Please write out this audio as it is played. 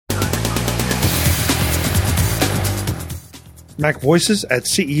MacVoices at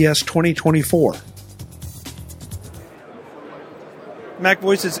CES 2024.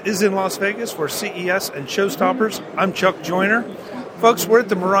 MacVoices is in Las Vegas for CES and Showstoppers. I'm Chuck Joyner. Folks, we're at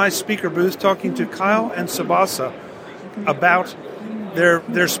the Mirai speaker booth talking to Kyle and Tsubasa about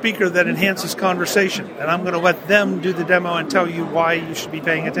their speaker that enhances conversation. And I'm going to let them do the demo and tell you why you should be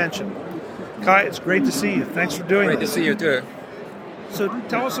paying attention. Kai, it's great to see you. Thanks for doing this. Great to see you too. So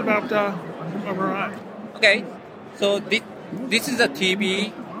tell us about Mirai. Okay, so this is a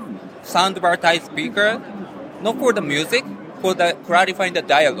TV soundbar type speaker, not for the music, for the clarifying the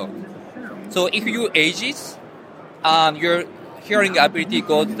dialogue. So if you ages, your hearing ability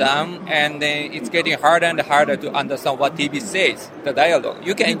goes down, and then it's getting harder and harder to understand what TV says, the dialogue.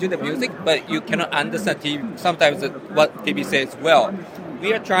 You can enjoy the music, but you cannot understand TV, sometimes what TV says well.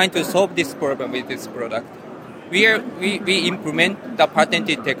 We are trying to solve this problem with this product. We implement the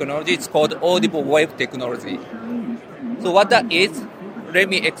patented technology. It's called audible wave technology. So what that is, let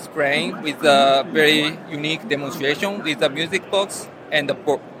me explain with a very unique demonstration with the music box and the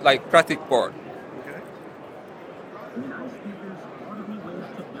board, like plastic board.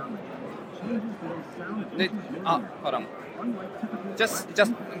 Hold on.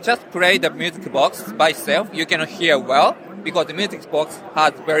 Just play the music box by itself. You cannot hear well because the music box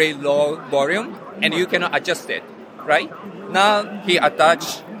has very low volume and you cannot adjust it, right? Now he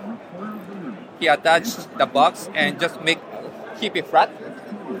attached the box and just keep it flat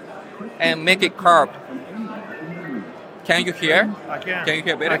and make it curved. Can you hear? I can. Can you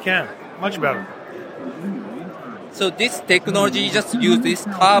hear better? I can. Much better. So this technology just uses this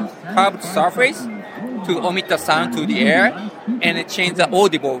curved surface to emit the sound to the air and it changes the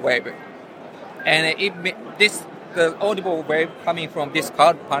audible wave. And the audible wave coming from this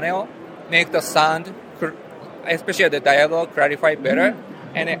curved panel make the sound, especially the dialogue, clarify better.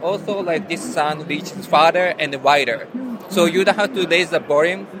 And it also this sound reaches farther and wider. So you don't have to raise the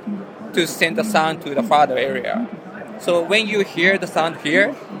volume to send the sound to the farther area. So when you hear the sound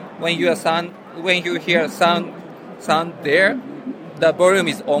here, when you hear sound there, the volume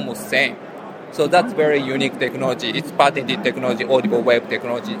is almost same. So that's very unique technology. It's patented technology, audible wave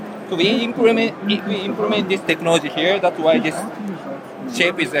technology. So we implement this technology here. That's why this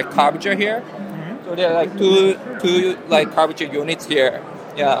shape is a curvature here. Mm-hmm. So there are two curvature units here.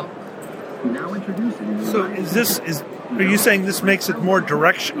 Yeah. So are you saying this makes it more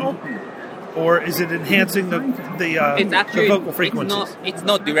directional, or is it enhancing the vocal frequencies? It's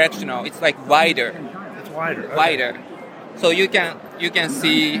not directional. It's wider. It's wider. Okay. Wider. So you can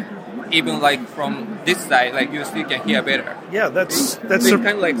see even from this side, you still can hear better. Yeah, that's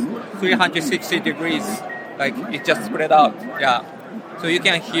kind of 360 degrees. It just spread out. Yeah. So you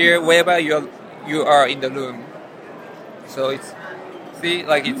can hear wherever you are in the room. So it's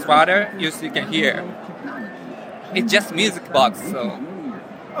farther, you still can hear. It's just music box, so.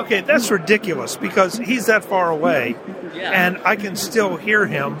 Okay, that's ridiculous because he's that far away, yeah. And I can still hear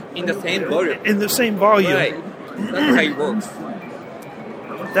him in the same volume. Right. That's how it works.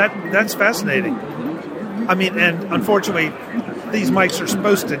 That's fascinating. I mean, and unfortunately, these mics are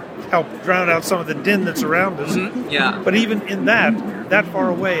supposed to help drown out some of the din that's around us. Mm-hmm. Yeah. But even in that far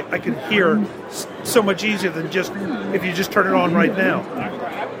away, I can hear so much easier than just if you just turn it on right now.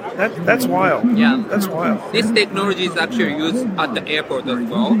 That's wild. Yeah. That's wild. This technology is actually used at the airport as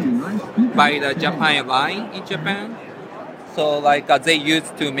well by the Japan line in Japan. So they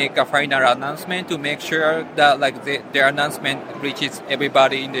used to make a final announcement to make sure that their announcement reaches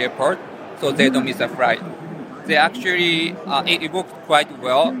everybody in the airport so they don't miss a flight. They actually it worked quite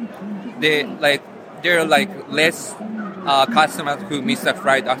well. There are less customers who miss a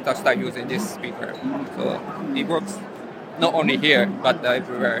flight after start using this speaker. So it works not only here but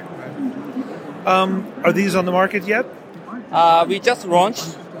everywhere. Are these on the market yet? We just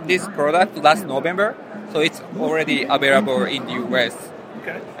launched this product last November. So it's already available in the US.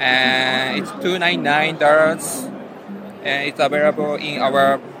 Okay. And it's $299. And it's available in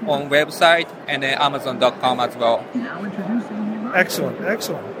our own website and then Amazon.com as well. Excellent.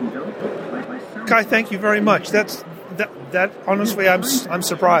 Kai, thank you very much. That honestly, I'm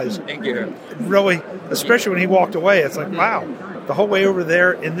surprised. Thank you. Really, especially when he walked away, it's wow. The whole way over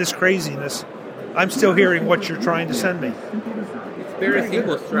there in this craziness, I'm still hearing what you're trying to send me. It's very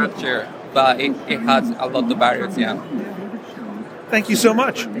simple structure. But it has a lot of barriers, yeah. Thank you so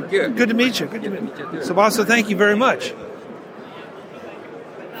much. Thank you. Good to meet you. Good to meet you. Tsubasa, thank you very much.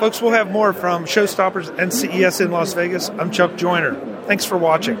 Folks, we'll have more from Showstoppers and CES in Las Vegas. I'm Chuck Joyner. Thanks for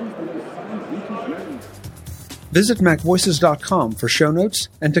watching. Visit MacVoices.com for show notes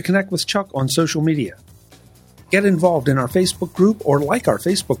and to connect with Chuck on social media. Get involved in our Facebook group or like our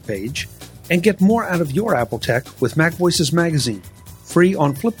Facebook page And get more out of your Apple tech with MacVoices magazine, free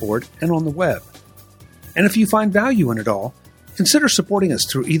on Flipboard and on the web. And if you find value in it all, consider supporting us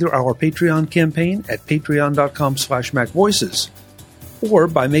through either our Patreon campaign at patreon.com/MacVoices or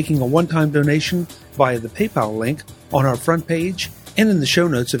by making a one-time donation via the PayPal link on our front page and in the show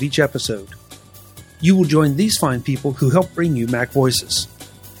notes of each episode. You will join these fine people who help bring you MacVoices.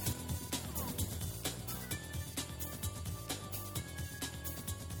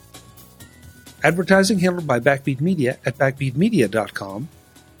 Advertising handled by Backbeat Media at backbeatmedia.com.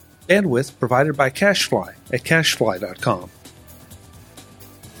 Bandwidth provided by CashFly at cashfly.com.